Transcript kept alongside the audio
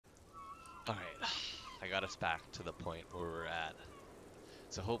Alright, I got us back to the point where we're at.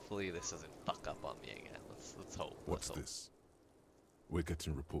 So hopefully this doesn't fuck up on me again. Let's hope. Let's What's hope. this? We're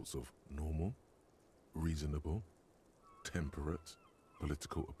getting reports of normal, reasonable, temperate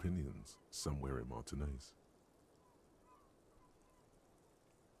political opinions somewhere in Martinez.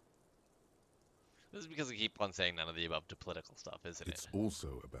 This is because we keep on saying none of the above to political stuff, isn't it? It's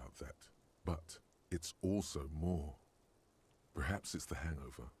also about that, but it's also more. Perhaps it's the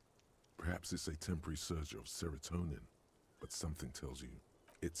hangover. Perhaps it's a temporary surge of serotonin, but something tells you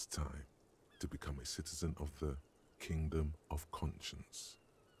it's time to become a citizen of the Kingdom of Conscience.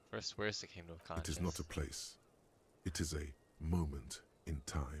 First, where's the Kingdom of Conscience? It is not a place. It is a moment in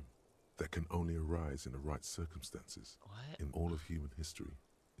time that can only arise in the right circumstances. What? In all of human history,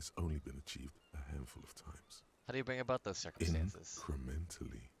 it's only been achieved a handful of times. How do you bring about those circumstances?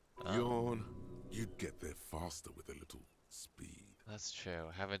 Incrementally. Oh. Yawn. You'd get there faster with a little speed. That's true.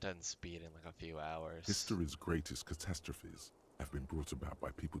 I haven't done speed in like a few hours. History's greatest catastrophes have been brought about by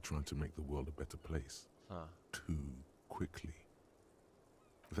people trying to make the world a better place. Huh. Too quickly.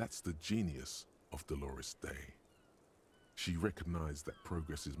 That's the genius of Dolores Day. She recognized that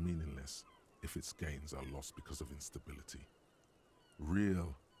progress is meaningless if its gains are lost because of instability.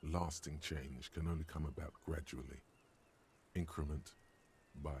 Real, lasting change can only come about gradually, increment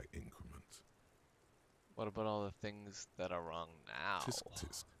by increment. What about all the things that are wrong now? Tisk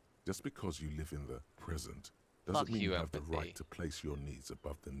tisk. Just because you live in the present doesn't mean you have the right to place your needs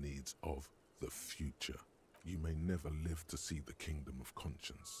above the needs of the future. You may never live to see the Kingdom of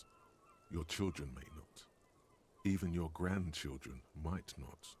Conscience. Your children may not. Even your grandchildren might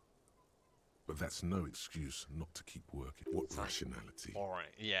not. But that's no excuse not to keep working. What rationality? Boring.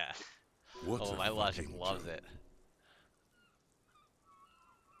 Yeah. What oh, my logic loves it.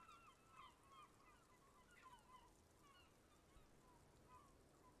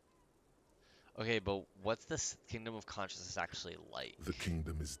 Okay, but what's this Kingdom of Consciousness actually like? The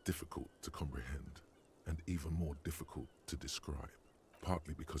kingdom is difficult to comprehend, and even more difficult to describe.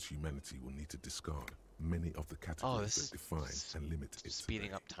 Partly because humanity will need to discard many of the categories that define and limit it speeding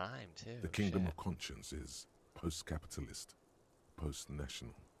today. up time, too. The Kingdom of Conscience is post-capitalist,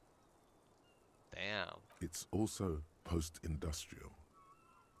 post-national. Damn. It's also post-industrial,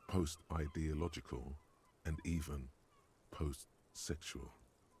 post-ideological, and even post-sexual.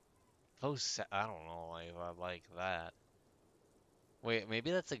 I don't know if I like that. Wait, maybe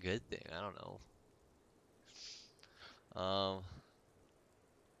that's a good thing. I don't know.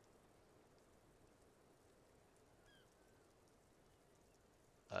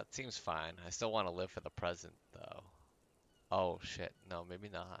 That seems fine. I still want to live for the present, though. Oh shit. No, maybe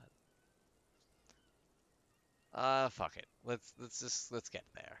not. Fuck it. Let's get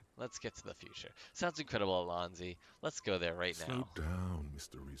there. Let's get to the future. Sounds incredible, Alonzi. Let's go there right now. Slow down,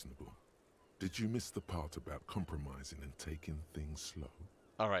 Mr. Reasonable. Did you miss the part about compromising and taking things slow?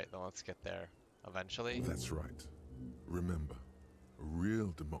 Alright, then let's get there. Eventually? That's right. Remember,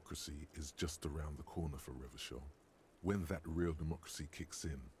 real democracy is just around the corner for Revachol. When that real democracy kicks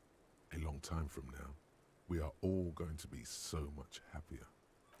in, a long time from now, we are all going to be so much happier.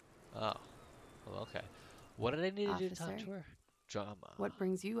 Oh. Well, okay. What did I need to do to talk to her? Drama. What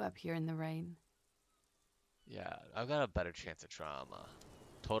brings you up here in the rain? Yeah, I've got a better chance at drama.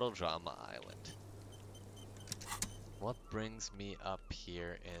 Total Drama Island. What brings me up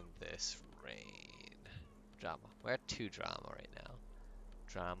here in this rain? Drama. We're at 2 drama right now.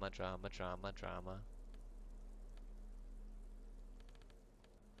 Drama, drama, drama, drama.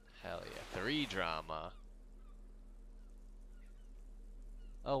 Hell yeah. 3 drama.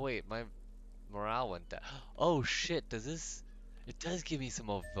 Oh wait, my morale went down. Oh shit, does this... It does give me some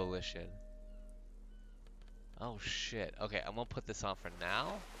more volition. Oh shit. Okay, I'm gonna put this on for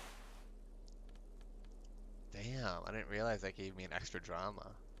now. Damn, I didn't realize that gave me an extra drama.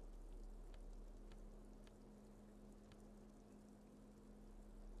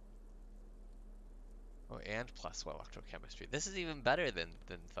 Oh, and +1 electrochemistry. This is even better than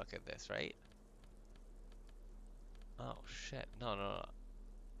fucking this, right? Oh shit. No, no, no.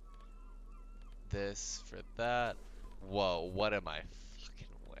 This for that. Whoa, what am I fucking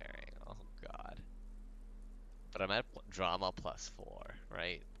wearing? Oh god. But I'm at drama +4,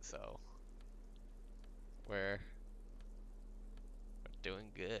 right? So we're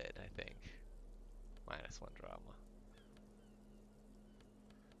doing good, I think. -1 drama.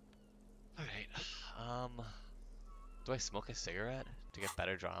 Alright, do I smoke a cigarette to get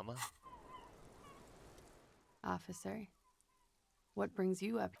better drama? Officer, what brings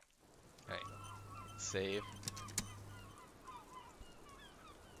you up? Alright, save.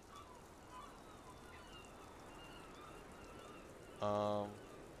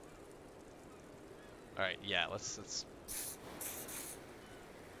 Alright, yeah, let's...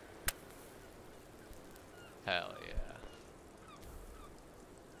 Hell yeah.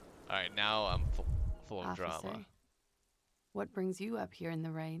 Alright, now I'm full of drama. Officer, what brings you up here in the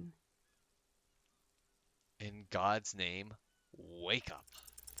rain? In God's name, wake up.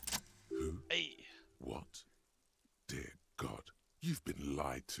 Who? Hey. What? Dear God, you've been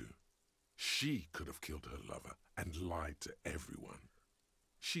lied to. She could have killed her lover and lied to everyone.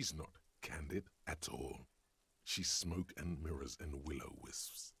 She's not candid at all. She's smoke and mirrors and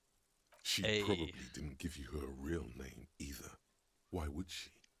will-o-wisps. She probably didn't give you her real name either. Why would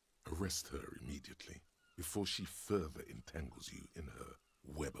she? Arrest her immediately before she further entangles you in her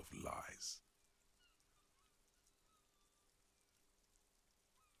web of lies.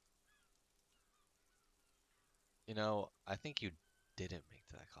 You know, I think you didn't make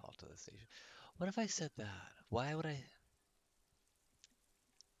that call to the station. What if I said that? Why would I?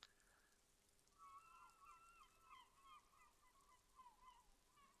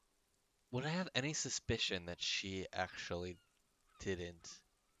 Would I have any suspicion that she actually didn't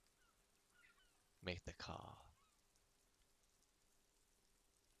make the call?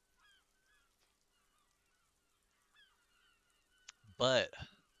 But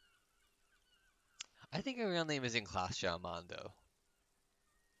I think her real name is Inclasia Amando.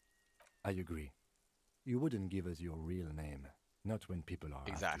 I agree. You wouldn't give us your real name, not when people are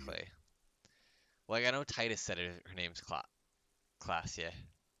Exactly. after you. Like, I know Titus said her name's Clasia,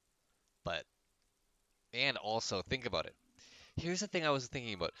 but... And also, think about it. Here's the thing I was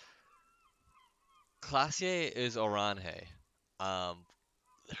thinking about. Clasia is Orange. And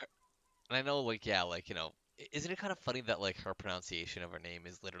I know, like, yeah, like, you know, isn't it kind of funny that, like, her pronunciation of her name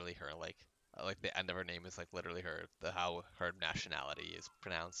is literally her, like the end of her name is, like, literally how her nationality is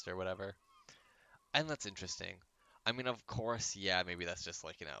pronounced or whatever? And that's interesting. I mean, of course, yeah, maybe that's just,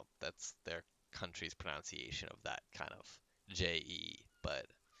 like, you know, that's their country's pronunciation of that kind of J-E, but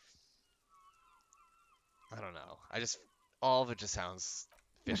I don't know. All of it just sounds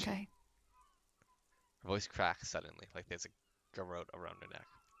fishy. Okay. Her voice cracks suddenly, like there's a garrote around her neck.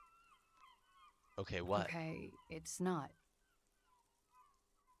 Okay, what? Okay, it's not.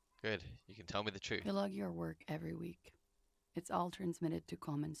 Good. You can tell me the truth. You log your work every week. It's all transmitted to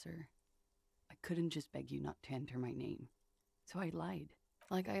Common, sir. I couldn't just beg you not to enter my name. So I lied.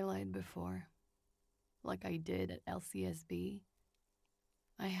 Like I lied before. Like I did at LCSB.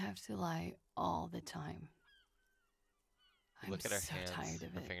 I have to lie all the time. Look at her so hands. tired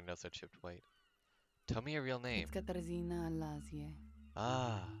of Her it. fingernails are chipped white. Tell me your real name. It's Katarzyna Elysium.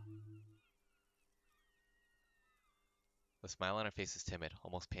 Ah. The smile on her face is timid,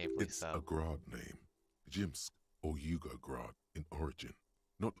 almost painfully It's so. a Grad name, Jimsk or Yugo-Grad in origin.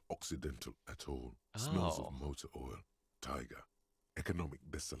 Not Occidental at all. Smells of motor oil, tiger, economic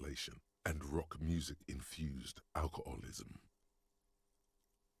desolation, and rock music-infused alcoholism.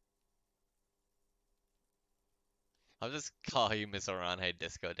 I'll just call you Miss Orange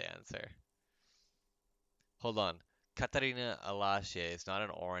Disco Dancer. Hold on. Katarina Alasie is not an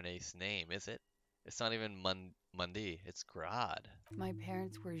Oranese name, is it? It's not even Mundi, it's Grad. My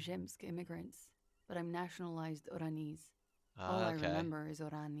parents were Zhimsk immigrants, but I'm nationalized Oranese. Ah, All I okay. remember is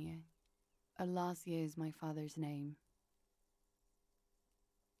Oranje. Alasia is my father's name.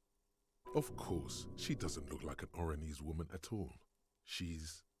 Of course, she doesn't look like an Oranese woman at all.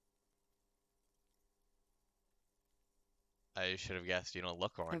 She's... I should have guessed you don't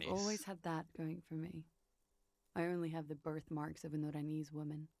look Oranese. I've always had that going for me. I only have the birthmarks of an Oranese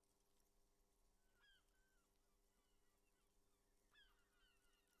woman.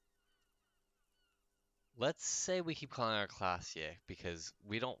 Let's say we keep calling her Classier because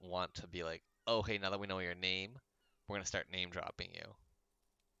we don't want to be like, oh, hey, now that we know your name, we're going to start name dropping you.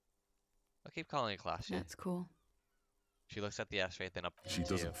 I'll keep calling you Classier. That's cool. She looks at the ashtray, then up She to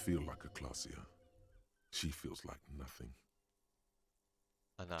doesn't you. feel like a Classier. She feels like nothing.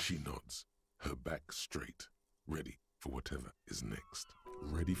 Enough. She nods, her back straight, ready for whatever is next.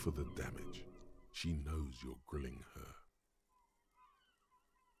 Ready for the damage. She knows you're grilling her.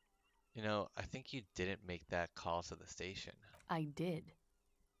 You know, I think you didn't make that call to the station. I did.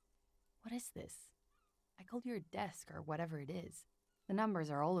 What is this? I called your desk or whatever it is. The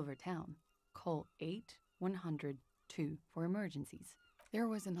numbers are all over town. Call 8102 for emergencies. There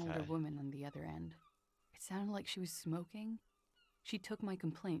was an older woman on the other end. It sounded like she was smoking. She took my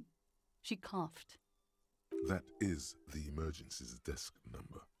complaint. She coughed. That is the emergencies desk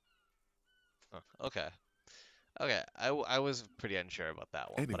number. Oh, okay. Okay, I was pretty unsure about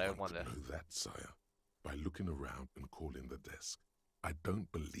that one, but I Anyone wanted could to... know that, sire, by looking around and calling the desk. I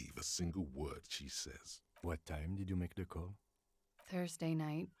don't believe a single word she says. What time did you make the call? Thursday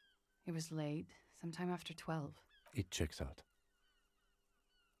night. It was late, sometime after 12. It checks out.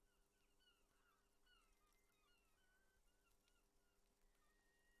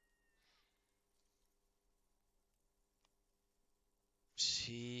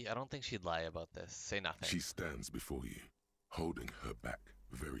 I don't think she'd lie about this. Say nothing. She stands before you, holding her back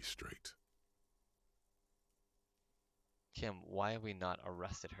very straight. Kim, why have we not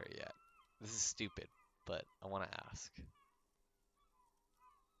arrested her yet? This is stupid, but I want to ask.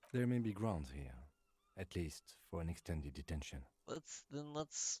 There may be grounds here, at least for an extended detention. Let's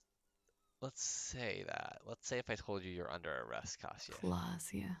say that. Let's say if I told you you're under arrest, Kasia.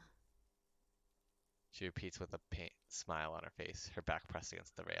 Clausia. She repeats with a smile on her face, her back pressed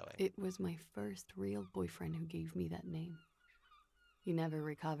against the railing. It was my first real boyfriend who gave me that name. He never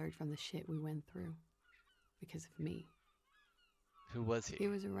recovered from the shit we went through. Because of me. Who was he? He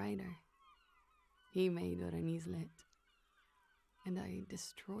was a writer. He made Orenislet. And I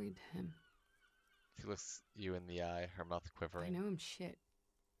destroyed him. She looks you in the eye, her mouth quivering. I know I'm shit.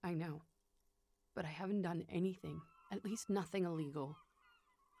 I know. But I haven't done anything. At least nothing illegal.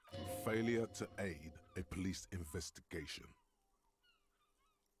 Failure to aid a police investigation.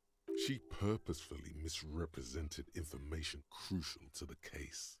 She purposefully misrepresented information crucial to the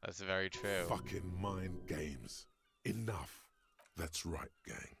case. That's very true. Fucking mind games. Enough. That's right,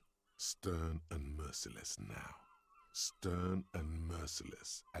 gang. Stern and merciless now. Stern and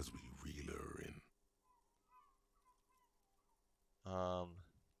merciless as we reel her in.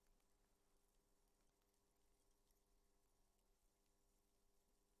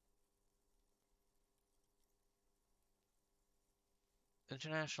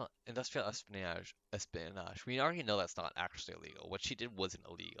 International industrial espionage. We already know that's not actually illegal. What she did wasn't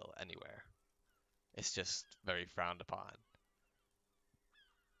illegal anywhere. It's just very frowned upon.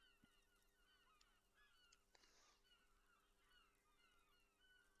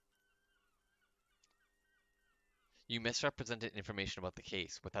 You misrepresented information about the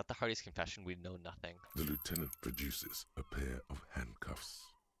case. Without the Hardy's confession, we'd know nothing. The lieutenant produces a pair of handcuffs.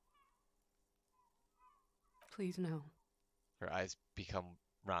 Please no. Her eyes become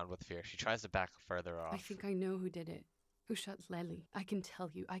round with fear. She tries to back further off. I think I know who did it. Who shot Lely. I can tell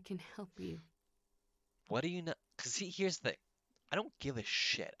you. I can help you. What do you know? Because see, here's the thing. I don't give a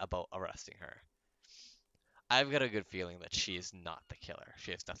shit about arresting her. I've got a good feeling that she is not the killer.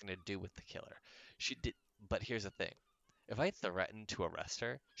 She has nothing to do with the killer. She did, but here's the thing. If I threaten to arrest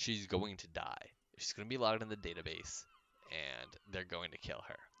her, she's going to die. She's going to be logged in the database, and they're going to kill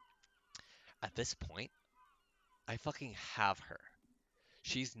her. At this point, I fucking have her.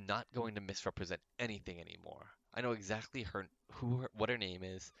 She's not going to misrepresent anything anymore. I know exactly what her name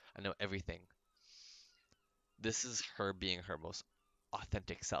is. I know everything. This is her being her most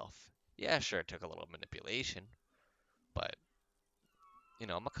authentic self. Yeah, sure, it took a little manipulation, but, you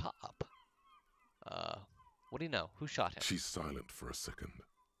know, I'm a cop. What do you know? Who shot him? She's silent for a second,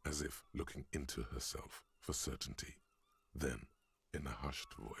 as if looking into herself for certainty. Then, in a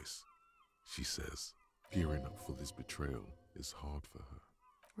hushed voice, she says, gearing up for this betrayal is hard for her.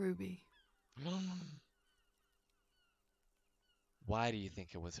 Ruby. Why do you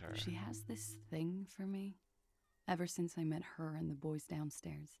think it was her? She has this thing for me. Ever since I met her and the boys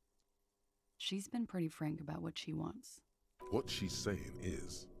downstairs. She's been pretty frank about what she wants. What she's saying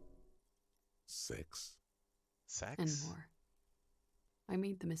is sex. Sex? And more. I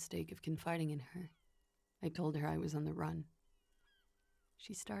made the mistake of confiding in her. I told her I was on the run.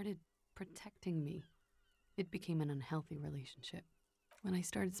 She started protecting me. It became an unhealthy relationship. When I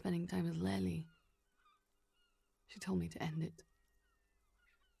started spending time with Lely, she told me to end it.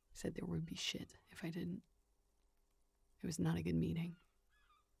 Said there would be shit if I didn't. It was not a good meeting.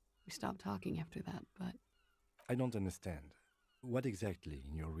 We stopped talking after that, but... I don't understand. What exactly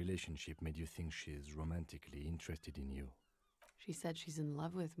in your relationship made you think she is romantically interested in you? She said she's in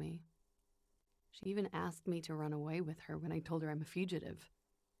love with me. She even asked me to run away with her when I told her I'm a fugitive.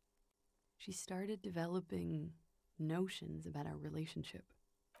 She started developing notions about our relationship.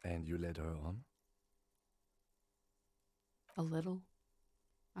 And you led her on? A little.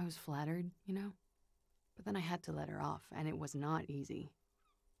 I was flattered, you know? But then I had to let her off, and it was not easy.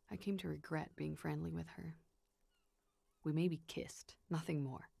 I came to regret being friendly with her. We maybe kissed, nothing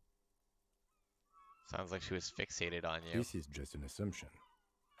more. Sounds like she was fixated on you. This is just an assumption.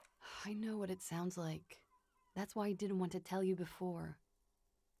 I know what it sounds like. That's why I didn't want to tell you before.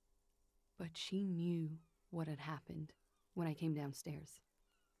 But she knew what had happened when I came downstairs.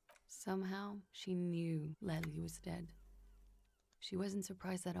 Somehow, she knew Lely was dead. She wasn't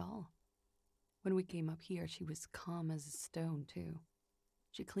surprised at all. When we came up here, she was calm as a stone, too.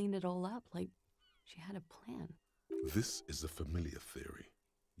 She cleaned it all up like she had a plan. This is a familiar theory.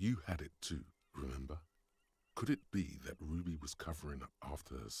 You had it too, remember? Could it be that Ruby was covering up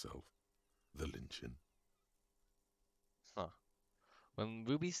after herself? The lynching? Huh. When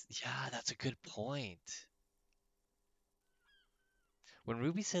Ruby's... Yeah, that's a good point. When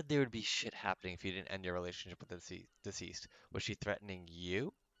Ruby said there would be shit happening if you didn't end your relationship with the deceased, was she threatening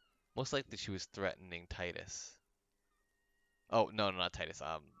you? Most likely she was threatening Titus. Oh, no, not Titus,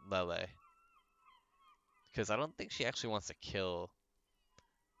 Lele. Because I don't think she actually wants to kill,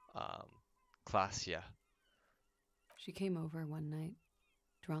 Klasia. She came over one night,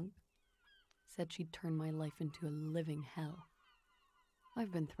 drunk, said she'd turn my life into a living hell.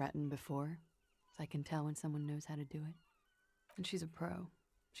 I've been threatened before, so I can tell when someone knows how to do it. And she's a pro.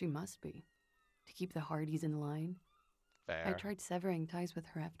 She must be. To keep the Hardys in line. Fair. I tried severing ties with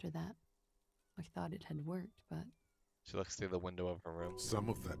her after that. I thought it had worked, but... She looks through the window of her room. Some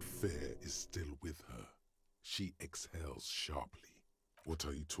of that fear is still with her. She exhales sharply. What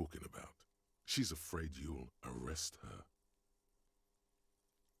are you talking about? She's afraid you'll arrest her.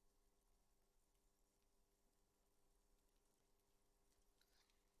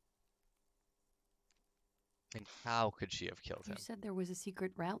 And how could she have killed him? You said there was a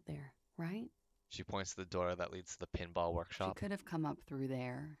secret route there, right? She points to the door that leads to the pinball workshop. She could have come up through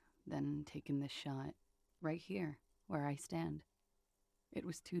there, then taken this shot. Right here, where I stand. It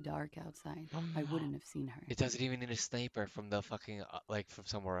was too dark outside. I wouldn't have seen her. It doesn't even need a sniper from the fucking, from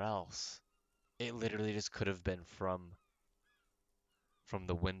somewhere else. It literally just could have been from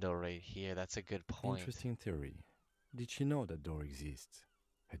the window right here. That's a good point. Interesting theory. Did she know that door exists?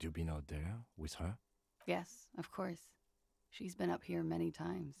 Had you been out there with her? Yes, of course. She's been up here many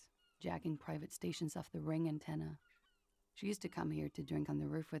times, jacking private stations off the ring antenna. She used to come here to drink on the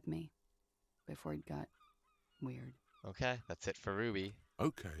roof with me, before it got weird. Okay, that's it for Ruby.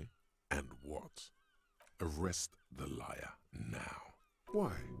 Okay, and what? Arrest the liar now.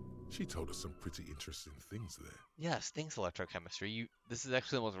 Why? She told us some pretty interesting things there. Yes, thanks, electrochemistry. This is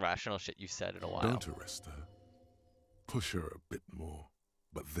actually the most rational shit you've said in a while. Don't arrest her. Push her a bit more,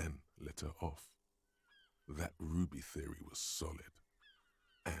 but then let her off. That Ruby theory was solid.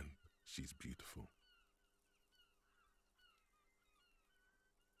 And she's beautiful.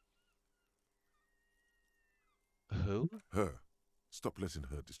 Who? Her. Stop letting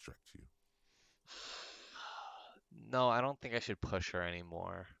her distract you. No, I don't think I should push her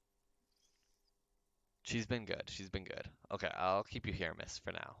anymore. She's been good. She's been good. Okay, I'll keep you here, miss,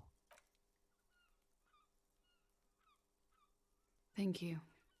 for now. Thank you.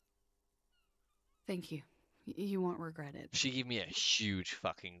 Thank you. You won't regret it. She gave me a huge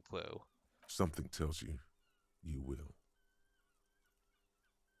fucking clue. Something tells you, you will.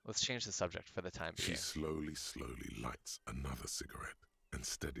 Let's change the subject for the time being. She slowly lights another cigarette and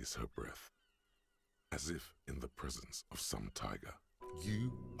steadies her breath, as if in the presence of some tiger.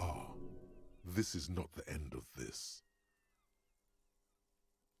 You are. This is not the end of this.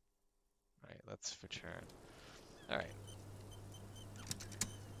 Right, let's return. Alright.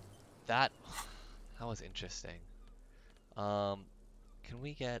 That was interesting. Can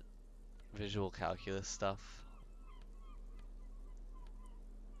we get visual calculus stuff?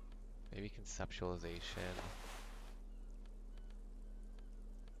 Maybe conceptualization.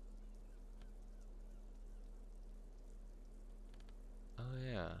 Oh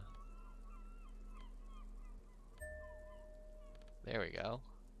yeah. There we go.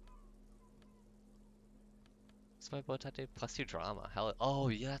 What's my bow tie do? +2 drama. Hell, oh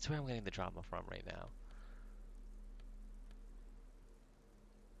yeah, that's where I'm getting the drama from right now.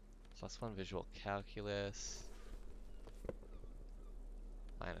 +1 visual calculus.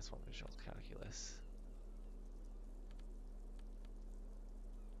 -1 visual calculus.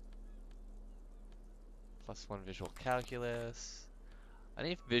 +1 visual calculus. I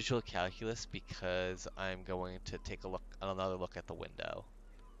need visual calculus because I'm going to take another look at the window.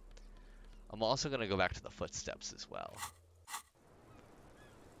 I'm also going to go back to the footsteps as well.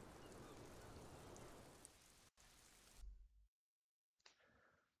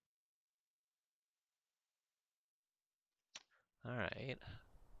 Alright.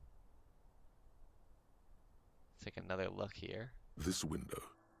 Take another look here. This window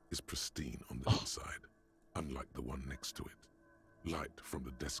is pristine on the inside, unlike the one next to it. Light from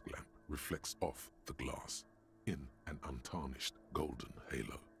the desk lamp reflects off the glass in an untarnished golden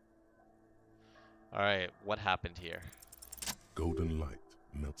halo. Alright, what happened here? Golden light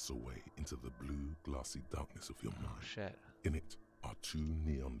melts away into the blue, glassy darkness of your mind. Oh shit. In it are two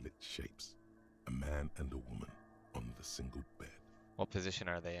neon-lit shapes, a man and a woman on the single bed. What position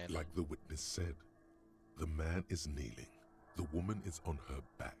are they in? Like the witness said, the man is kneeling, the woman is on her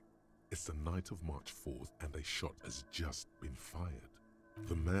back. It's the night of March 4th and a shot has just been fired.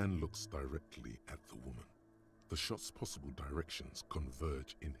 The man looks directly at the woman. The shot's possible directions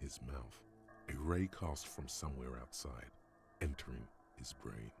converge in his mouth. A ray cast from somewhere outside, entering his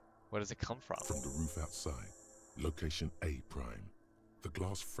brain. Where does it come from? From the roof outside, location A prime. The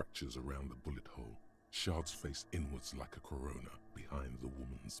glass fractures around the bullet hole. Shards face inwards like a corona behind the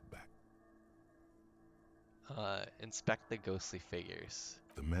woman's back. Inspect the ghostly figures.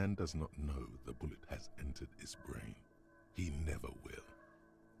 The man does not know the bullet has entered his brain. He never will.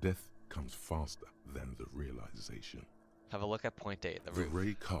 Death comes faster than the realization. Have a look at point A, the The roof.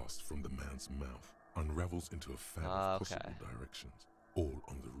 ray cast from the man's mouth unravels into a fan of possible directions, all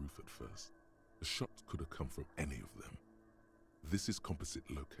on the roof at first. The shot could have come from any of them. This is composite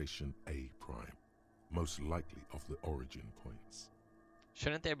location A prime, most likely of the origin points.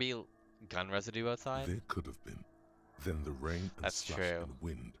 Shouldn't there be gun residue outside? There could have been. Then the rain and slush and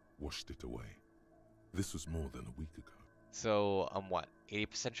wind washed it away. This was more than a week ago. So, what?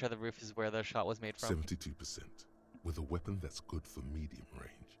 80% sure the roof is where the shot was made from? 72%. With a weapon that's good for medium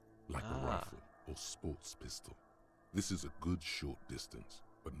range, like a rifle or sports pistol. This is a good short distance,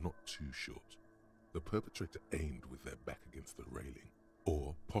 but not too short. The perpetrator aimed with their back against the railing,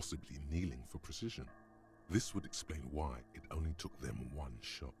 or possibly kneeling for precision. This would explain why it only took them one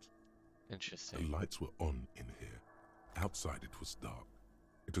shot. Interesting. The lights were on in here. Outside it was dark.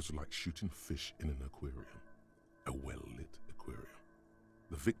 It was like shooting fish in an aquarium. A well-lit aquarium.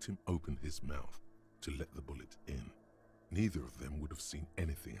 The victim opened his mouth to let the bullet in. Neither of them would have seen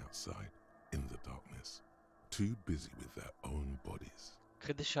anything outside in the darkness. Too busy with their own bodies.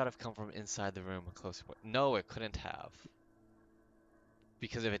 Could the shot have come from inside the room or closer? No, it couldn't have.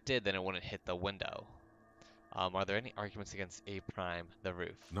 Because if it did, then it wouldn't hit the window. Are there any arguments against A prime, the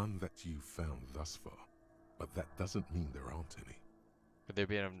roof? None that you've found thus far, but that doesn't mean there aren't any. Could there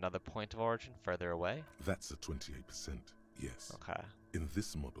be another point of origin further away? That's a 28%, yes. Okay. In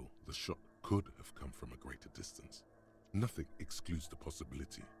this model, the shot could have come from a greater distance. Nothing excludes the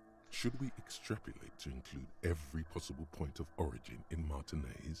possibility. Should we extrapolate to include every possible point of origin in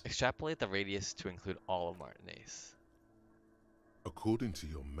Martinez? Extrapolate the radius to include all of Martinez. According to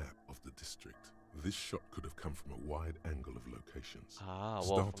your map of the district, this shot could have come from a wide angle of locations. Well,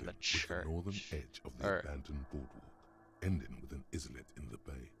 starting from the church. with the northern edge of the abandoned boardwalk, ending with an islet in the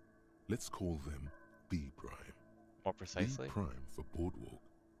bay. Let's call them B prime. More precisely? B prime for boardwalk,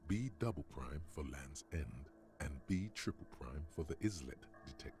 B double prime for Land's End, and B triple prime for the islet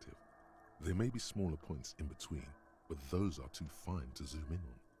detective. There may be smaller points in between, but those are too fine to zoom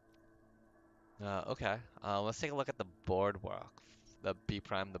in on. Okay. Let's take a look at the boardwalk. The B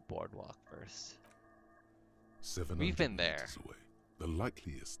prime, the boardwalk first. 700 We've been there. meters away. The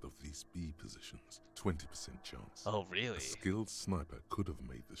likeliest of these B positions, 20% chance. Oh, really? A skilled sniper could have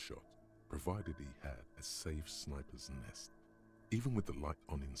made the shot, provided he had a safe sniper's nest. Even with the light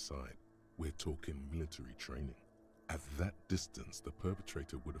on inside, we're talking military training. At that distance, the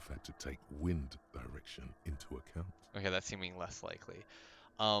perpetrator would have had to take wind direction into account. Okay, that's seeming less likely.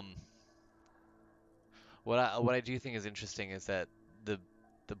 What I do think is interesting is that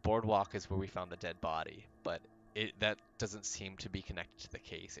the boardwalk is where we found the dead body, but that doesn't seem to be connected to the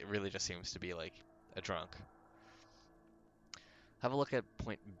case. It really just seems to be like a drunk. Have a look at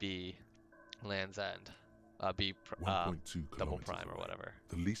point B, Land's End. B 1.2 double kilometers prime or away. whatever.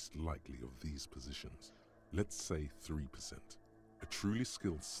 The least likely of these positions. Let's say 3%. A truly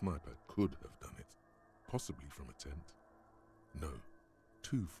skilled sniper could have done it, possibly from a tent. No,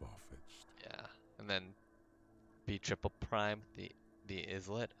 too far-fetched. Yeah, and then B triple prime, the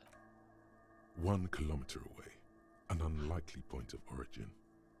islet. 1 kilometer away, an unlikely point of origin.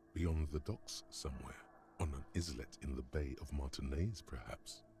 Beyond the docks somewhere, on an islet in the Bay of Martinez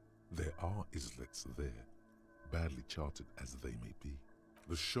perhaps. There are islets there, badly charted as they may be.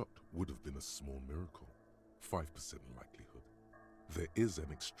 The shot would have been a small miracle, 5% likelihood. There is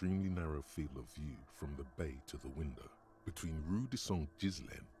an extremely narrow field of view from the bay to the window, between Rue de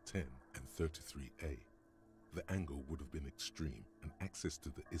Saint-Ghislain 10 and 33A. The angle would have been extreme, and access to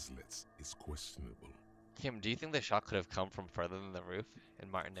the islets is questionable. Kim, do you think the shot could have come from further than the roof in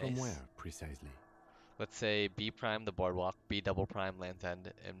Martinez? From where, precisely? Let's say B prime, the boardwalk, B double prime, Land's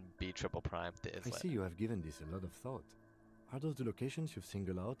End, and B triple prime, the islet. I see you have given this a lot of thought. Are those the locations you've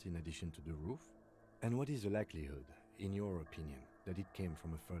singled out in addition to the roof? And what is the likelihood, in your opinion, that it came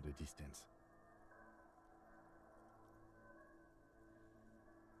from a further distance?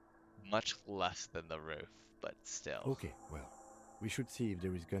 Much less than the roof, but still. Okay, well, we should see if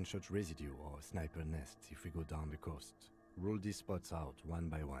there is gunshot residue or sniper nests if we go down the coast. Rule these spots out one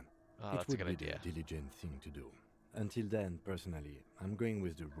by one. Oh, It that's a would good be idea. the diligent thing to do. Until then, personally, I'm going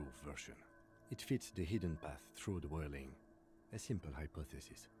with the roof version. It fits the hidden path through the whirling. A simple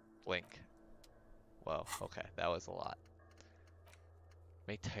hypothesis. Blink. Whoa, okay, that was a lot.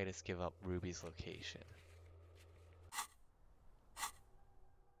 Make Titus give up Ruby's location.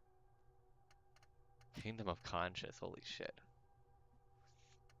 Kingdom of Conscious, holy shit.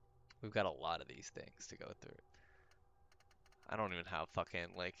 We've got a lot of these things to go through. I don't even have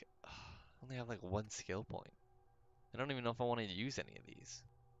fucking, like, I only have like 1 skill point. I don't even know if I want to use any of these.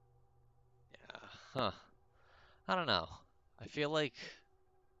 Yeah, huh. I don't know. I feel like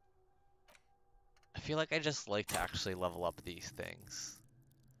I just like to actually level up these things.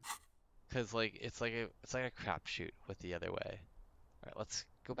 Cause like it's like a crapshoot with the other way. Alright, let's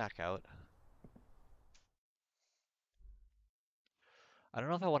go back out. I don't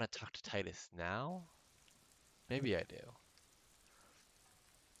know if I want to talk to Titus now. Maybe I do.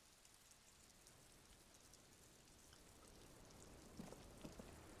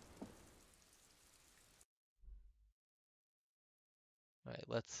 Alright,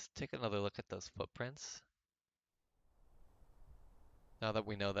 let's take another look at those footprints. Now that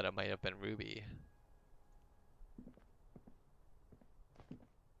we know that it might have been Ruby.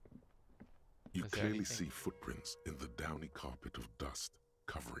 You clearly see footprints in the downy carpet of dust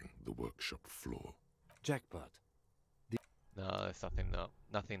covering the workshop floor. Jackpot. No, there's nothing. No,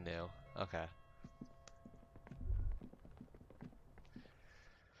 nothing new. Okay.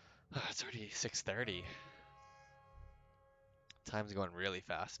 It's already 6:30. Time's going really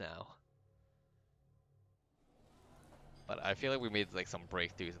fast now. But I feel like we made like some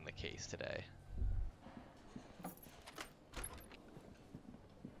breakthroughs in the case today.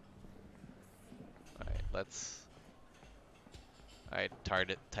 Alright, let's... Alright,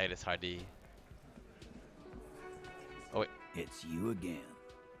 target Titus Hardy. Oh wait. It's you again.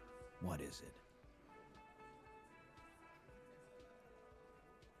 What is it?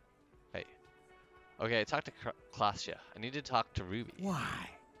 Hey. Okay, I talked to Klasya. I need to talk to Ruby. Why?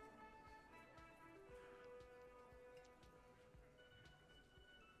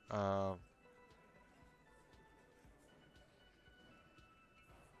 I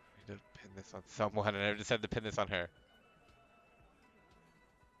need to pin this on someone, and I just had to pin this on her.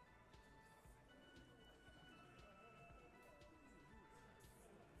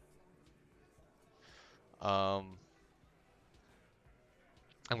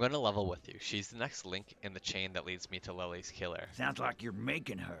 I'm gonna level with you. She's the next link in the chain that leads me to Lily's killer. Sounds like you're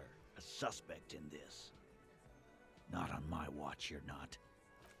making her a suspect in this. Not on my watch, you're not.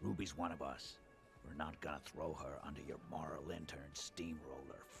 Ruby's one of us. We're not gonna throw her under your moral intern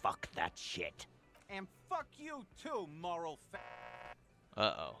steamroller. Fuck that shit. And fuck you too, moral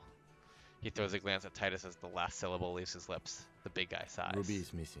Uh-oh. He throws a glance at Titus as the last syllable leaves his lips. The big guy sighs. Ruby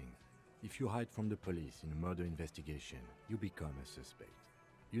is missing. If you hide from the police in a murder investigation, you become a suspect.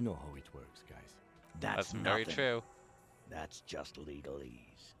 You know how it works, guys. That's very true. That's just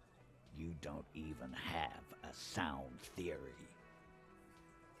legalese. You don't even have a sound theory.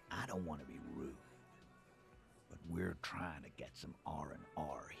 I don't want to be rude, but we're trying to get some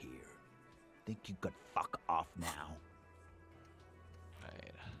R&R here. Think you could fuck off now?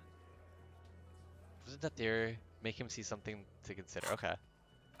 Right. Doesn't that theory make him see something to consider? Okay.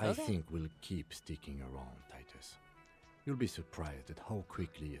 I think we'll keep sticking around, Titus. You'll be surprised at how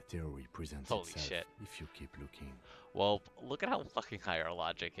quickly a theory presents itself if you keep looking. Well, look at how fucking high our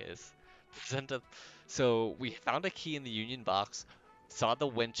logic is. So we found a key in the Union box, saw the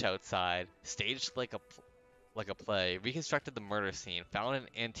winch outside, staged like a play, reconstructed the murder scene, found an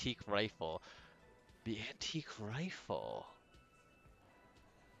antique rifle. The antique rifle.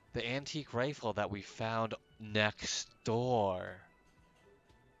 The antique rifle that we found next door.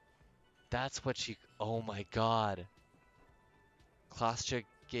 That's what she... Oh my god. Klasya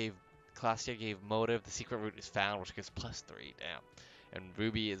gave motive. The secret route is found, which gives +3. Damn. And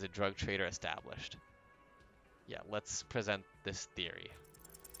Ruby is a drug trader established. Yeah, let's present this theory.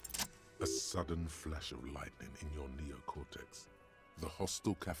 A sudden flash of lightning in your neocortex. The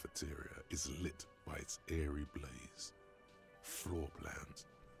hostel cafeteria is lit by its airy blaze. Floor plans,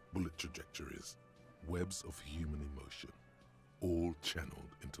 bullet trajectories, webs of human emotion, all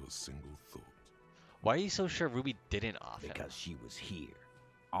channeled into a single thought. Why are you so sure Ruby didn't off him? Because she was here,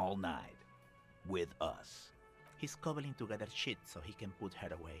 all night, with us. He's cobbling together shit so he can put her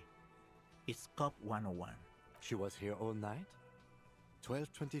away. It's Cop 101. She was here all night?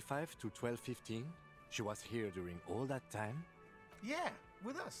 12:25 to 12:15? She was here during all that time? Yeah,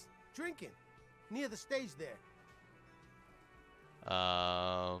 with us, drinking, near the stage there.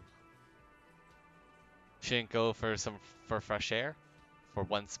 She didn't go for fresh air? For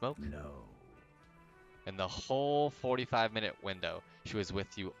one smoke? No. In the whole 45-minute window, she was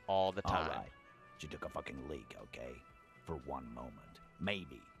with you all the time. All right. She took a fucking leak, okay? for one moment.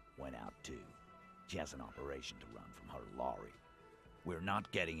 Maybe went out too. She has an operation to run from her lorry. We're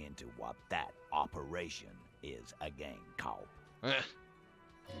not getting into what that operation is again, Cop.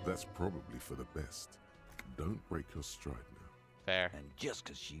 That's probably for the best. Don't break your stride now. Fair. And just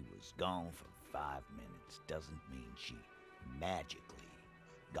 'cause she was gone for 5 minutes doesn't mean she magically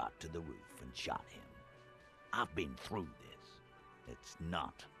got to the roof and shot him. I've been through this. It's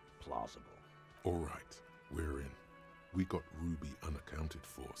not plausible. All right, we're in. We got Ruby unaccounted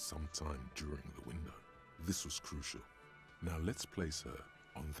for sometime during the window. This was crucial. Now let's place her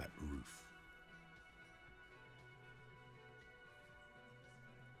on that roof.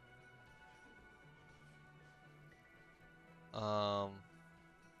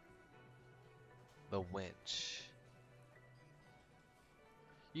 The winch.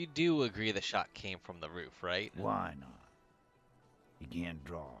 You do agree the shot came from the roof, right? Why not? You can't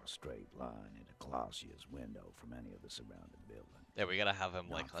draw a straight line into Clausia's window from any of the surrounding buildings. Yeah, we gotta have him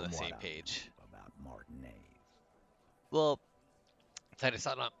Not like on from the what same I page. know about Martinez. Well,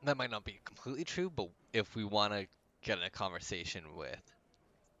 that might not be completely true, but if we want to get in a conversation with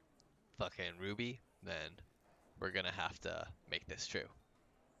fucking Ruby, then we're gonna have to make this true.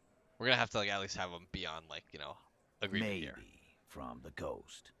 We're gonna have to like at least have him be on like, you know, agreement Maybe here. from the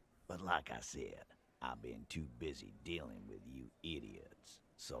coast. But like I said, I've been too busy dealing with you idiots.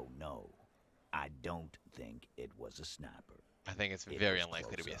 So no, I don't think it was a sniper. I think it's It very was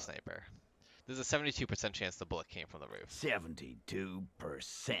unlikely to close be a up. sniper. There's a 72% chance the bullet came from the roof.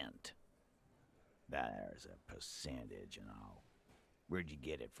 72%. There's a percentage and all. Where'd you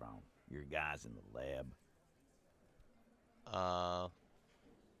get it from? Your guys in the lab?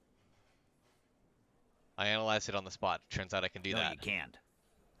 I analyzed it on the spot. Turns out I can do No, that. you can't.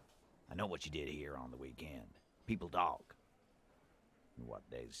 I know what you did here on the weekend. People talk. And what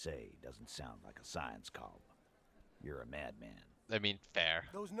they say doesn't sound like a science cop. You're a madman. I mean, fair.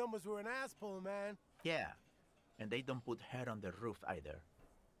 Those numbers were an ass pull, man. Yeah, and they don't put her on the roof either.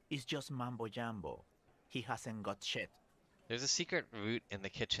 It's just mambo jambo. He hasn't got shit. There's a secret route in the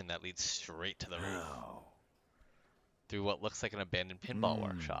kitchen that leads straight to the roof Oh. through what looks like an abandoned pinball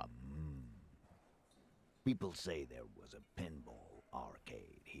workshop. People say there was a pinball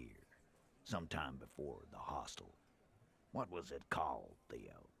arcade here, sometime before the hostel. What was it called,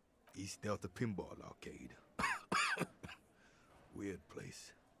 Theo? East Delta Pinball Arcade. Weird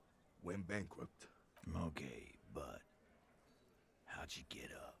place. Went bankrupt. Okay, but how'd you get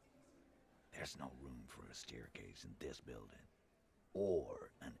up? There's no room for a staircase in this building.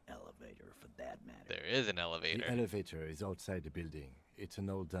 Or an elevator, for that matter. There is an elevator. The elevator is outside the building. It's an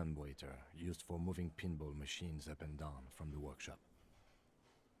old dumbwaiter used for moving pinball machines up and down from the workshop.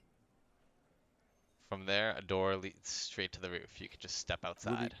 From there, a door leads straight to the roof. You could just step Ruby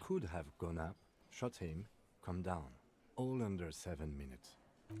outside. could have gone up, shot him, come down. All under 7 minutes.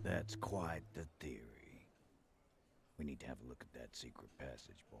 That's quite the theory. We need to have a look at that secret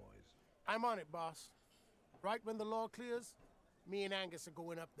passage, boys. I'm on it, boss. Right when the law clears, me and Angus are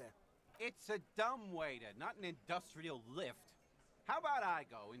going up there. It's a dumbwaiter, not an industrial lift. How about I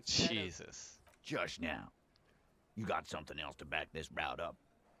go instead Jesus. Just now. You got something else to back this route up?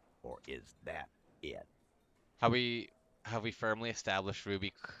 Or is that it? Have we firmly established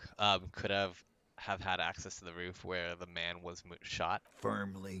Ruby could have had access to the roof where the man was shot?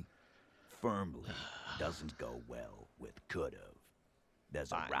 Firmly doesn't go well with could've. There's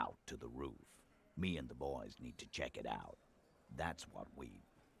Fine. a route to the roof. Me and the boys need to check it out. That's what we've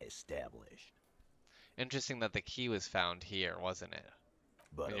established. Interesting that the key was found here, wasn't it?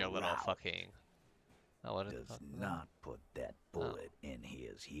 But In your a little route fucking... Oh, what is does it? not put that bullet in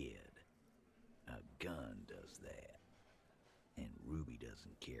his head. A gun does that. And Ruby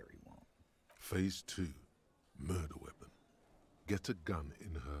doesn't carry one. Phase 2. Murder weapon. Get a gun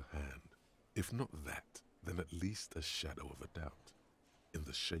in her hand. If not that, then at least a shadow of a doubt. In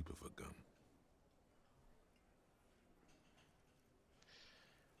the shape of a gun.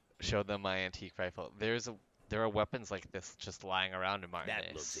 Show them my antique rifle. There are weapons like this just lying around in Martinez.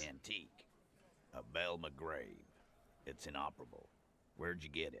 That looks antique. A Belle McGrave. It's inoperable. Where'd you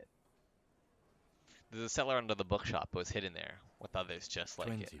get it? There's a cellar under the bookshop. It was hidden there with others just like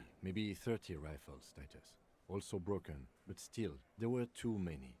 20, it. maybe 30 rifles, Titus. Also broken, but still, there were too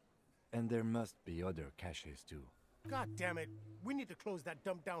many. And there must be other caches too. God damn it. We need to close that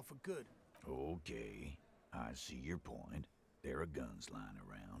dump down for good. Okay. I see your point. There are guns lying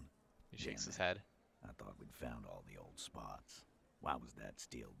around. He shakes Damn his it. head. I thought we'd found all the old spots. Why was that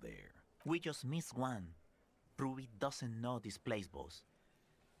still there? We just missed one. Ruby doesn't know this place, boss.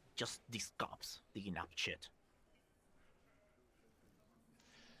 Just these cops digging up shit.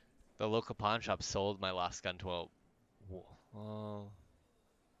 The local pawn shop sold my lost gun to a Well,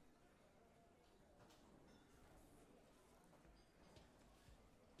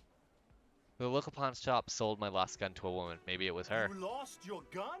 the look upon shop sold my lost gun to a woman. Maybe it was her. You lost your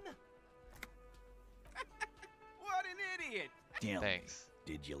gun? What an idiot! Tell Thanks.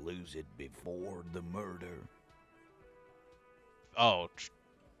 me, did you lose it before the murder? Oh.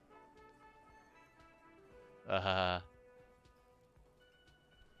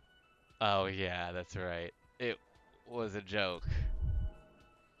 Oh yeah, that's right. It was a joke.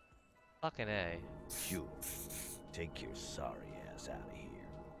 Fucking A. Phew. Take your sorry ass out of here.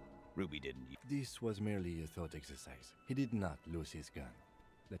 Ruby didn't. This was merely a thought exercise. He did not lose his gun.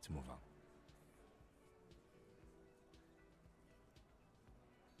 Let's move on.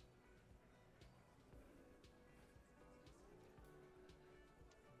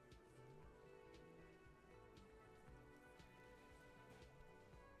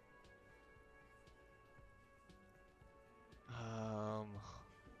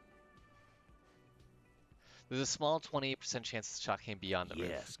 There's a small 28% chance the shot came beyond the roof.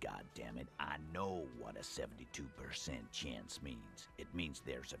 Yes, goddammit, I know what a 72% chance means. It means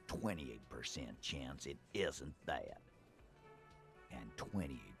there's a 28% chance it isn't that. And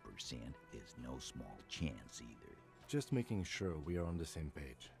 28% is no small chance either. Just making sure we are on the same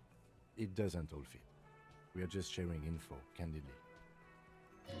page. It doesn't all fit. We are just sharing info, candidly.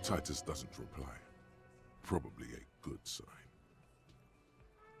 Titus doesn't reply. Probably a good sign.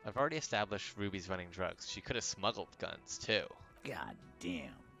 I've already established Ruby's running drugs. She could have smuggled guns, too. God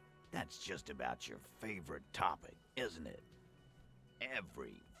damn. That's just about your favorite topic, isn't it?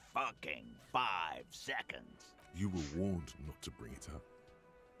 Every fucking 5 seconds. You were warned not to bring it up.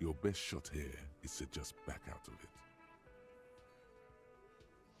 Your best shot here is to just back out of it.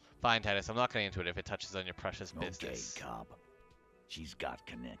 Fine, Titus. I'm not getting into it if it touches on your precious business. Okay, cop. She's got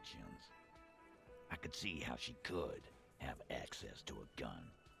connections. I could see how she could have access to a gun.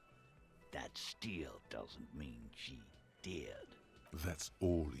 That still doesn't mean she did. That's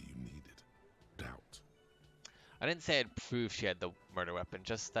all you needed. Doubt. I didn't say I'd prove she had the murder weapon,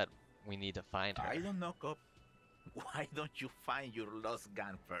 just that we need to find her. I don't know, cop. Why don't you find your lost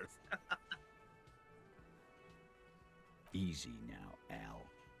gun first? Easy now, Al.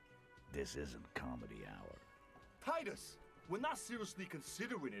 This isn't comedy hour. Titus, we're not seriously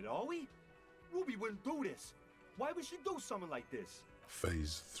considering it, are we? Ruby wouldn't do this. Why would she do something like this?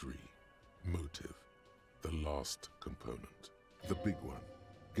 Phase 3. Motive. The last component. The big one.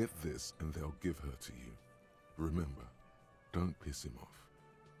 Get this and they'll give her to you. Remember, don't piss him off.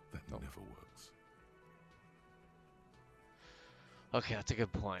 That never works. Okay, that's a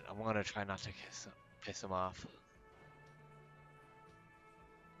good point. I'm gonna try not to piss him off.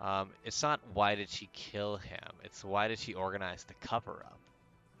 It's not why did she kill him, it's why did she organize the cover-up.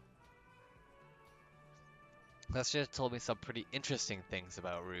 Glacier told me some pretty interesting things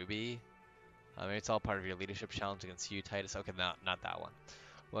about Ruby. Maybe it's all part of your leadership challenge against you, Titus. Okay, not that one.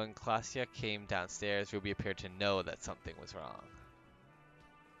 When Glacia came downstairs, Ruby appeared to know that something was wrong.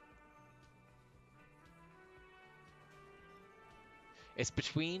 It's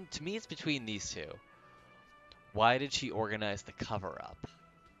between, to me, it's between these two. Why did she organize the cover-up?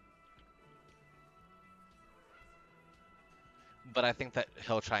 But I think that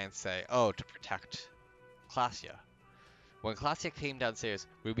he'll try and say, oh, to protect Glacia. When Glacia came downstairs,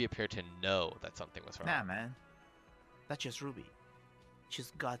 Ruby appeared to know that something was wrong. Nah, man. That's just Ruby.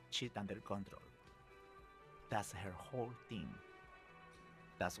 She's got shit under control. That's her whole thing.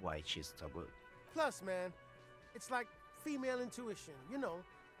 That's why she's so good. Plus, man, it's like female intuition. You know,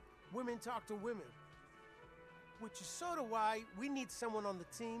 women talk to women. Which is sort of why we need someone on the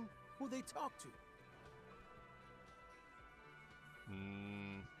team who they talk to.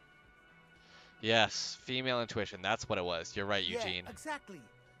 Yes, female intuition. That's what it was. You're right, Eugene. Yeah, exactly.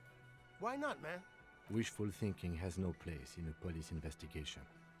 Why not, man? Wishful thinking has no place in a police investigation.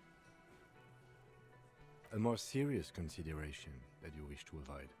 A more serious consideration that you wish to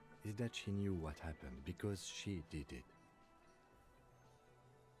avoid is that she knew what happened because she did it.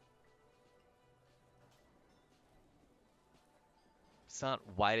 It's not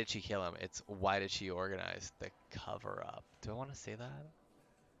why did she kill him, it's why did she organize the cover-up. Do I want to say that?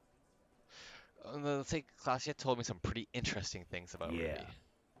 Let's say Glacia told me some pretty interesting things about Ruby.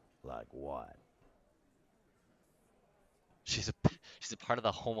 Like what? She's a part of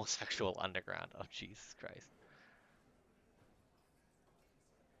the homosexual underground. Oh, Jesus Christ.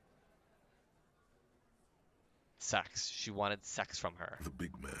 Sex. She wanted sex from her. The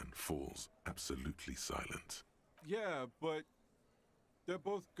big man falls absolutely silent. Yeah, but they're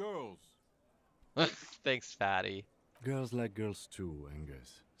both girls. Thanks, Fatty. Girls like girls too,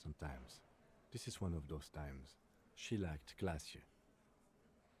 Angus, sometimes. This is one of those times. She liked Glacier.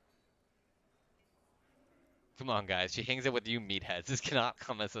 Come on, guys. She hangs out with you meatheads. This cannot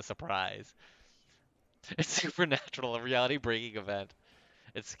come as a surprise. It's supernatural, a reality-breaking event.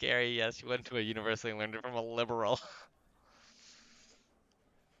 It's scary, yes. She went to a university and learned it from a liberal.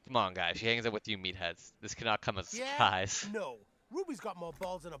 Come on, guys. She hangs out with you meatheads. This cannot come as a surprise. No. Ruby's got more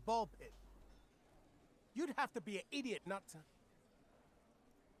balls in a ball pit. You'd have to be an idiot not to...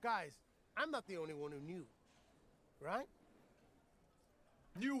 Guys, I'm not the only one who knew. Right?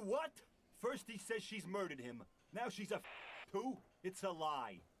 Knew what? First he says she's murdered him. Now she's a too? It's a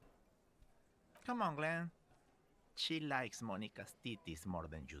lie. Come on, Glenn. She likes Monica's titties more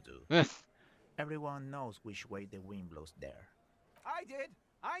than you do. Everyone knows which way the wind blows there. I did.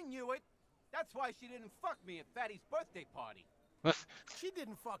 I knew it. That's why she didn't fuck me at Fatty's birthday party. She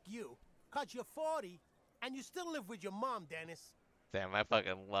didn't fuck you, 'cause you're 40, and you still live with your mom, Dennis. Damn, I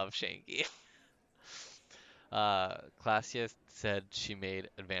fucking love Shanky. Glacia said she made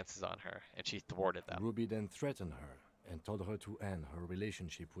advances on her, and she thwarted them. Ruby then threatened her and told her to end her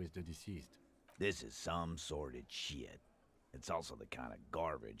relationship with the deceased. This is some sordid shit. It's also the kind of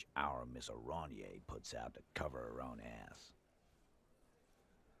garbage our Miss Aronier puts out to cover her own ass.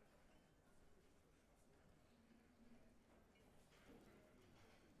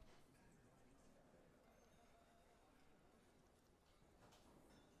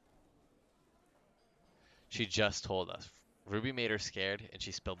 She just told us. Ruby made her scared, and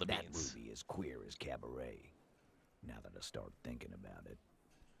she spilled the beans. That Ruby is queer as cabaret. Now that I start thinking about it,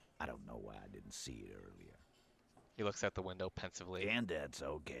 I don't know why I didn't see it earlier. He looks out the window pensively. And that's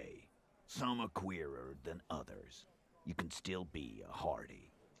okay. Some are queerer than others. You can still be a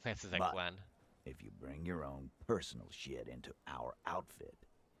hardy. Fancies like But Glenn. if you bring your own personal shit into our outfit...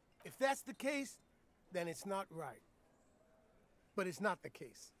 If that's the case, then it's not right. But it's not the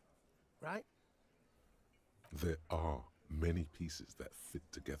case, right? There are many pieces that fit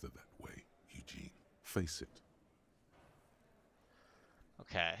together that way, Eugene. Face it.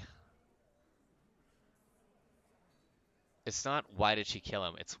 Okay. It's not why did she kill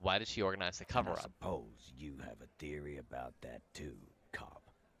him, it's why did she organize the cover-up. I suppose you have a theory about that too, cop.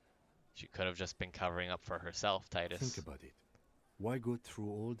 She could have just been covering up for herself, Titus. Think about it. Why go through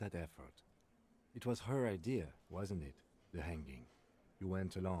all that effort? It was her idea, wasn't it? The hanging. You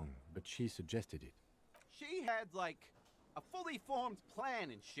went along, but she suggested it. She had, like, a fully formed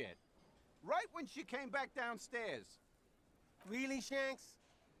plan and shit. Right when she came back downstairs. Really, Shanks?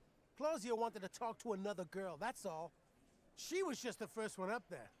 Claudia wanted to talk to another girl, that's all. She was just the first one up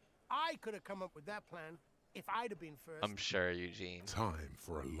there. I could have come up with that plan if I'd have been first. I'm sure, Eugene. Time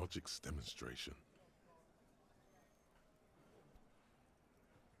for a logics demonstration.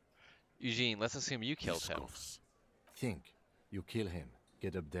 Eugene, let's assume you killed him. Think. You kill him.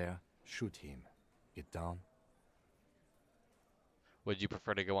 Get up there. Shoot him. Get down. Would you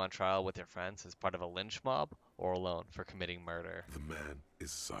prefer to go on trial with your friends as part of a lynch mob or alone for committing murder? The man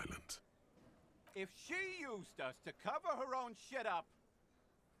is silent. If she used us to cover her own shit up,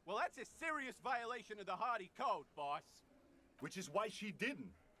 well, that's a serious violation of the Hardy Code, boss. Which is why she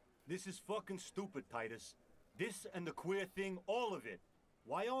didn't. This is fucking stupid, Titus. This and the queer thing, all of it.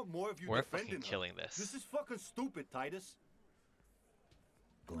 Why aren't more of you We're defending fucking her? killing this. This is fucking stupid, Titus.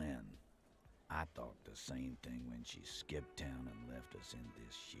 Glenn, I thought the same thing when she skipped town and left us in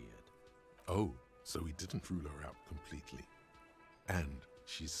this shit. Oh, so he didn't rule her out completely. And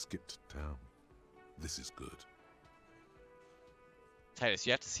she skipped town. This is good. Titus,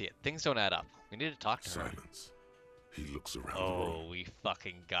 you have to see it. Things don't add up. We need to talk to her. Silence. He looks around the Oh, room. we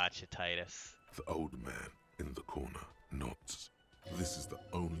fucking got you, Titus. The old man in the corner nods. This is the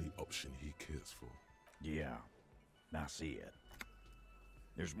only option he cares for. Yeah, I see it.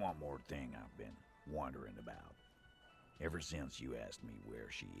 There's one more thing I've been wondering about. Ever since you asked me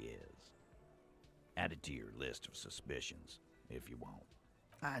where she is. Add it to your list of suspicions, if you want.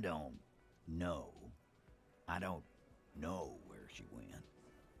 I don't know where she went.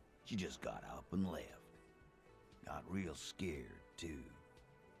 She just got up and left. Got real scared, too.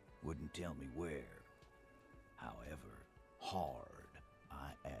 Wouldn't tell me where. However hard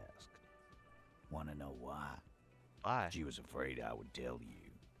I asked. Wanna know why? Why? She was afraid I would tell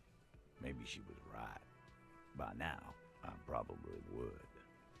you. Maybe she was right. By now, I probably would.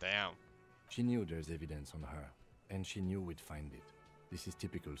 Damn. She knew there's evidence on her, and she knew we'd find it. This is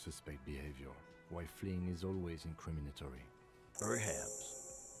typical suspect behavior, why fleeing is always incriminatory.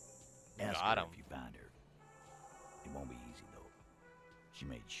 Perhaps. Ask Got her him. if you find her. It won't be easy, though. She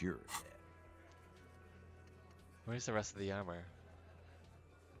made sure of that. Where's the rest of the armor?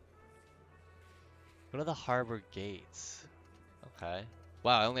 What are the harbor gates? Okay.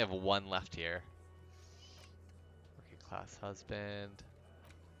 Wow, I only have one left here. class husband.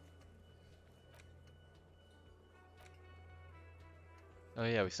 Oh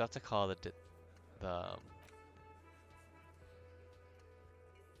yeah, we still have to call the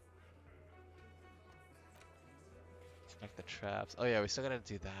connect the traps. Oh yeah, we still gotta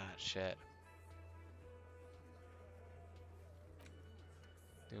do that shit.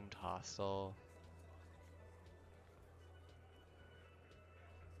 Doomed hostile.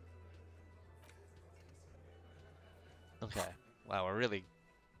 Okay. Wow, we're really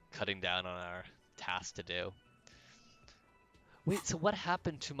cutting down on our task to do. Wait, so what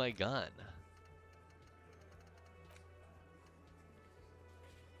happened to my gun?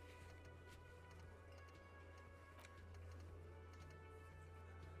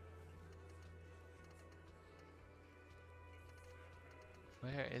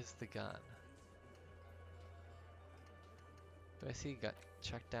 Where is the gun? Do I see gun?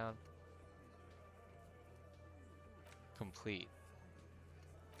 Check down. Complete.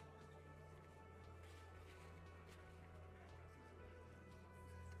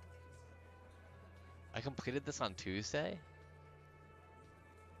 I completed this on Tuesday?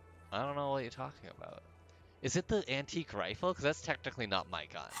 I don't know what you're talking about. Is it the antique rifle? Because that's technically not my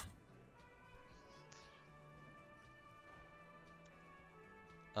gun.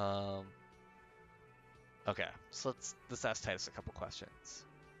 Okay, so let's ask Titus a couple questions.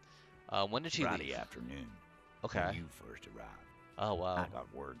 When did she Friday leave? afternoon. Okay. When you first arrived. Oh, wow. I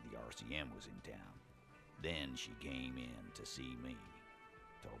got word the RCM was in town. Then she came in to see me.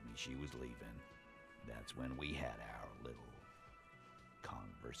 Told me she was leaving. That's when we had our little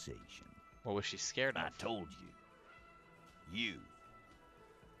conversation. What was she scared of? I told you. You.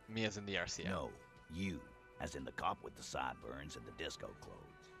 Me as in the RCM? No, you. As in the cop with the sideburns and the disco clothes.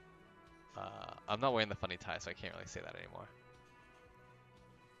 I'm not wearing the funny tie, so I can't really say that anymore.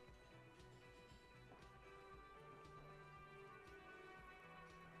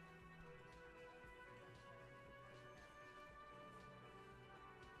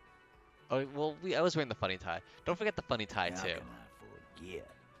 Oh, well, I was wearing the funny tie. Don't forget the funny tie, How too. can I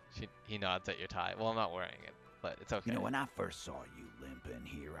forget? He nods at your tie. Well, I'm not wearing it, but it's okay. You know, when I first saw you limping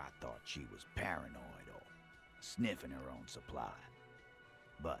here, I thought she was paranoid or sniffing her own supply.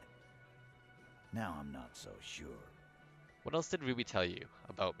 But now I'm not so sure. What else did Ruby tell you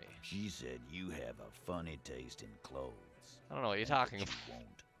about me? She said you have a funny taste in clothes. I don't know what you're talking about. You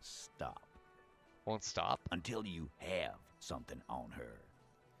won't stop. Won't stop? Until you have something on her.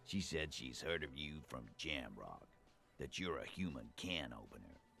 She said she's heard of you from Jamrock, that you're a human can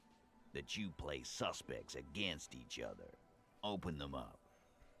opener, that you play suspects against each other, open them up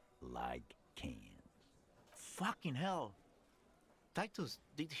like cans. Fucking hell. Titus,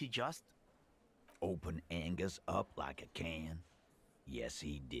 did he just... Open Angus up like a can? Yes,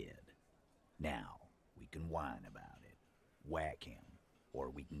 he did. Now, we can whine about it, whack him,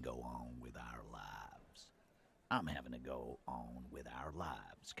 or we can go on with our lives. I'm having to go on with our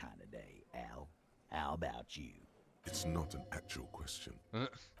lives kind of day, Al. How about you? It's not an actual question.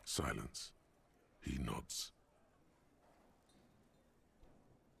 Silence. He nods.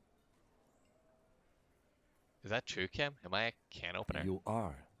 Is that true, Kim? Am I a can opener? You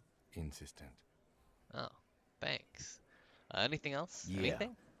are insistent. Oh, thanks. Anything else? Yeah,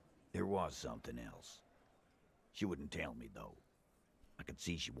 Anything? there was something else. She wouldn't tell me, though. I could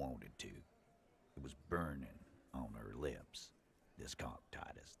see she wanted to. It was burning on her lips. This caught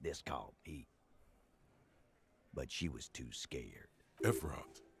Titus. This caught me. But she was too scared.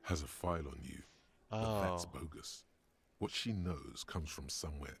 Everard has a file on you, but that's Oh. bogus. What she knows comes from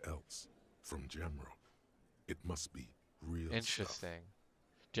somewhere else, from Jamrock. It must be real stuff. Interesting.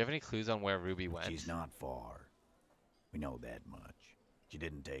 Do you have any clues on where Ruby went? She's not far. We know that much. She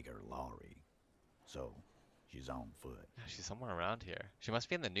didn't take her lorry, so she's on foot. Yeah, she's somewhere around here. She must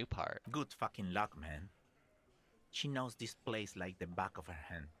be in the new part. Good fucking luck, man. She knows this place like the back of her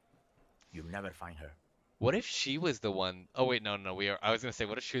hand. You'll never find her. What if she was the one? Oh wait, no. I was gonna say,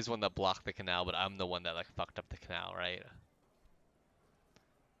 what if she was the one that blocked the canal, but I'm the one that like fucked up the canal, right?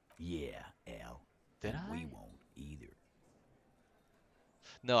 Yeah, Al. Did and I? We won't either.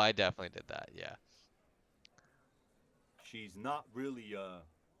 No, I definitely did that. Yeah. She's not really a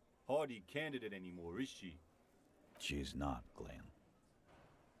hardy candidate anymore, is she? She's not, Glenn.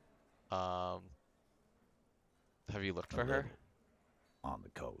 Have you looked A for her? little. On the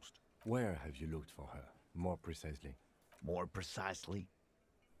coast. Where have you looked for her, more precisely? More precisely,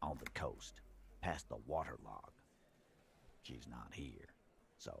 on the coast, past the waterlog. She's not here,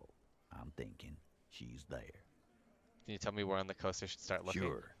 so I'm thinking she's there. Can you tell me where on the coast I should start looking?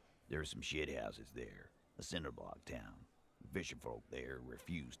 Sure, there are some shit houses there, a cinder block town. Fisherfolk there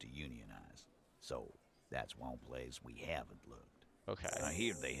refuse to unionize, so That's one place we haven't looked. Okay. I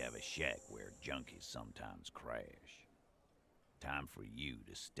hear they have a shack where junkies sometimes crash. Time for you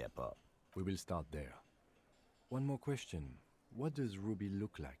to step up. We will start there. One more question. What does Ruby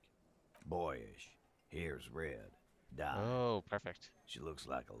look like? Boyish. Hair's red. Dyed. Oh, perfect. She looks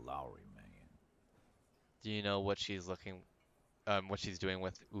like a Lowry man. Do you know what she's what she's doing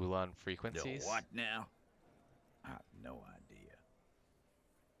with Ulan frequencies? The what now? I have no idea.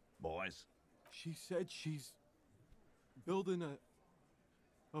 Boys? She said she's building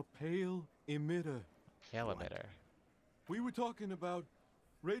a pale emitter. Pale emitter. We were talking about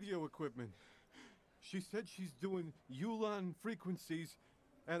radio equipment. She said she's doing Ulan frequencies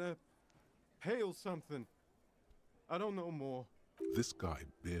and a pale something. I don't know more. This guy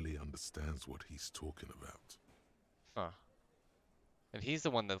barely understands what he's talking about. Huh. And he's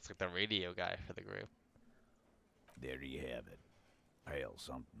the one that's like the radio guy for the group. There you have it. Pale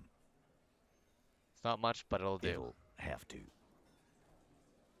something. It's not much, but it'll do. It'll have to.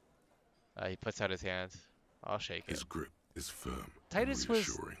 He puts out his hand. I'll shake it. His grip is firm Titus and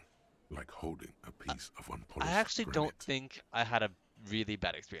reassuring, like holding a piece of unpolished I actually granite. don't think I had a really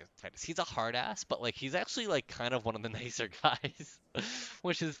bad experience with Titus. He's a hard ass, but like he's actually like kind of one of the nicer guys,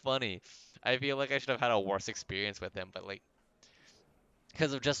 which is funny. I feel like I should have had a worse experience with him, but like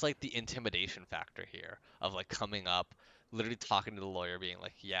because of just like the intimidation factor here of like coming up, literally talking to the lawyer, being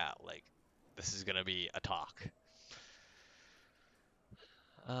like, yeah, like this is gonna be a talk.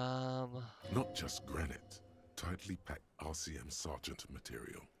 Not just granite, tightly packed RCM Sergeant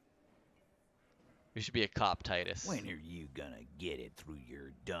material. You should be a cop, Titus. When are you gonna get it through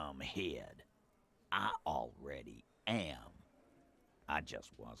your dumb head? I already am. I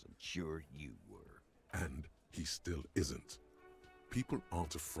just wasn't sure you were. And he still isn't. People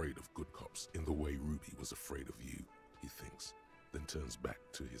aren't afraid of good cops in the way Ruby was afraid of you, he thinks, then turns back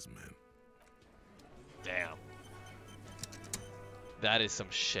to his men. Damn. That is some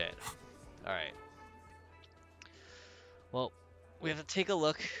shit. Alright. Well, we have to take a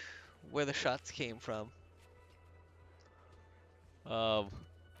look where the shots came from. We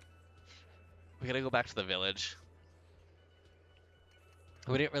gotta go back to the village.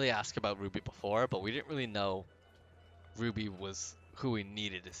 We didn't really ask about Ruby before, but we didn't really know Ruby was who we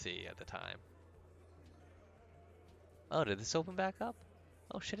needed to see at the time. Oh, did this open back up?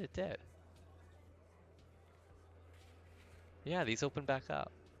 Oh shit, it did. Yeah, these open back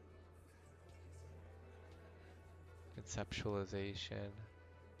up. Conceptualization.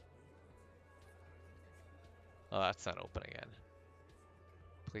 Oh, that's not open again.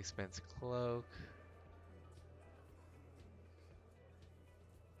 Policeman's cloak.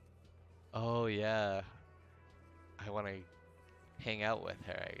 Oh yeah. I want to hang out with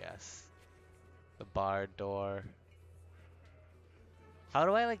her, I guess. The bar door. How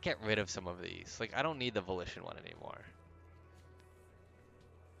do I like get rid of some of these? Like I don't need the volition one anymore.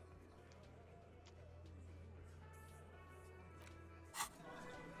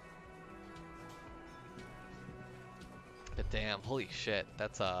 But damn, holy shit,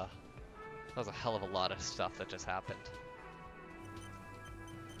 that was a hell of a lot of stuff that just happened.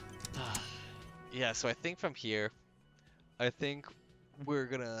 Yeah, so I think from here, I think we're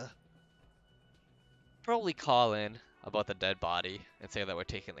gonna probably call in about the dead body and say that we're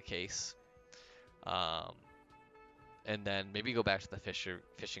taking the case. And then maybe go back to the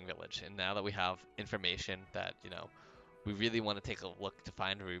fishing village. And now that we have information that, you know, we really want to take a look to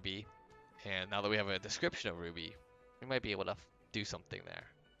find Ruby, and now that we have a description of Ruby, we might be able to do something there.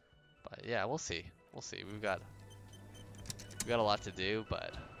 But yeah, we'll see. We'll see. We've got a lot to do,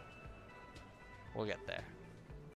 but we'll get there.